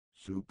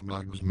Soup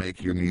mugs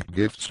make unique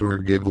gifts or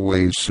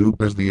giveaways. Soup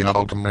is the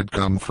ultimate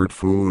comfort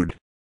food.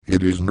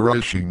 It is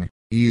nourishing,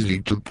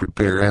 easy to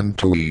prepare and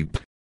to eat.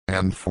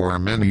 And for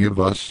many of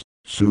us,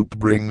 soup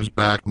brings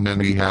back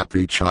many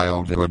happy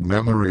childhood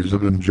memories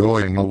of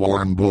enjoying a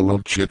warm bowl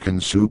of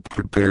chicken soup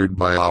prepared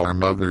by our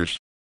mothers.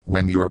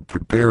 When you're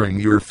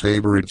preparing your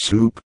favorite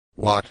soup,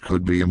 what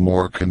could be a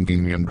more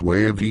convenient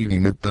way of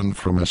eating it than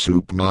from a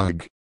soup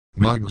mug?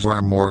 Mugs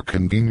are more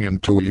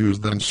convenient to use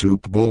than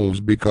soup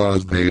bowls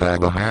because they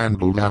have a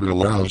handle that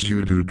allows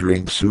you to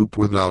drink soup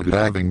without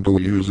having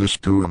to use a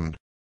spoon.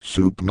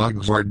 Soup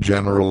mugs are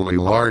generally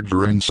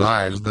larger in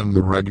size than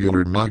the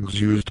regular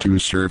mugs used to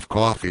serve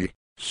coffee,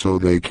 so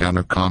they can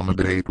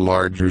accommodate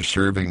larger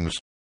servings.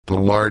 The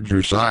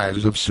larger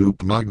size of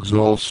soup mugs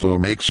also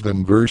makes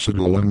them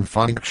versatile in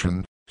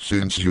function,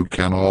 since you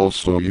can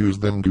also use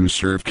them to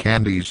serve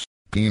candies,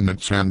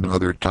 peanuts and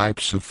other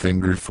types of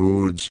finger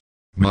foods.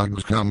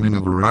 Mugs come in a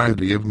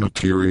variety of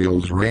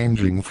materials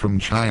ranging from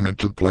china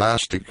to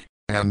plastic,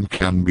 and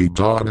can be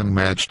bought and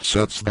matched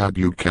such that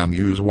you can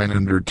use when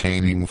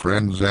entertaining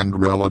friends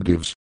and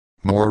relatives.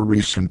 More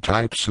recent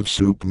types of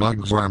soup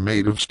mugs are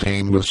made of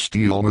stainless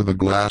steel with a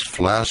glass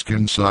flask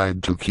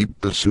inside to keep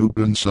the soup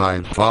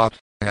inside hot,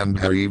 and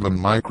are even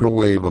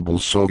microwavable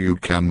so you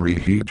can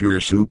reheat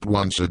your soup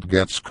once it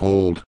gets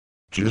cold.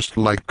 Just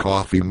like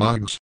coffee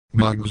mugs,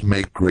 mugs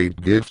make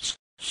great gifts,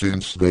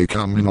 since they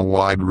come in a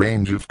wide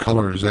range of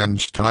colors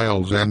and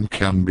styles and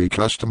can be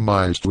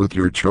customized with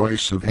your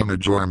choice of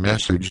image or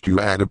message to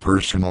add a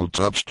personal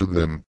touch to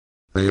them.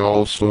 They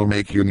also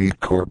make unique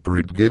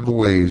corporate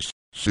giveaways,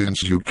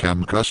 since you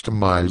can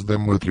customize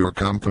them with your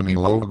company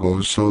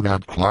logos so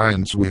that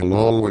clients will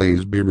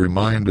always be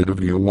reminded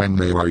of you when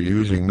they are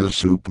using the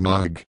soup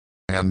mug.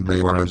 And they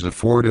are as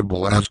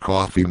affordable as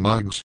coffee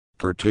mugs,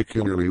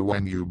 particularly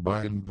when you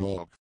buy in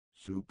bulk.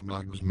 Soup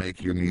mugs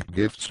make unique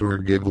gifts or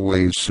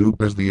giveaways. Soup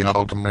is the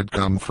ultimate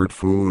comfort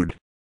food.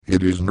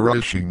 It is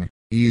nourishing,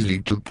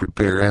 easy to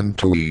prepare and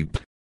to eat.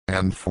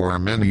 And for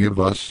many of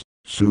us,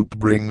 soup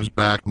brings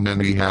back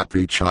many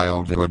happy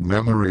childhood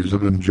memories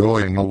of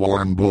enjoying a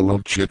warm bowl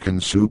of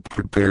chicken soup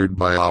prepared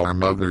by our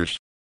mothers.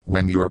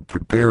 When you're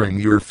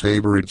preparing your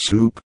favorite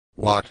soup,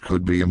 what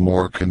could be a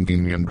more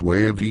convenient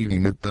way of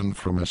eating it than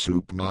from a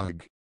soup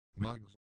mug? Mugs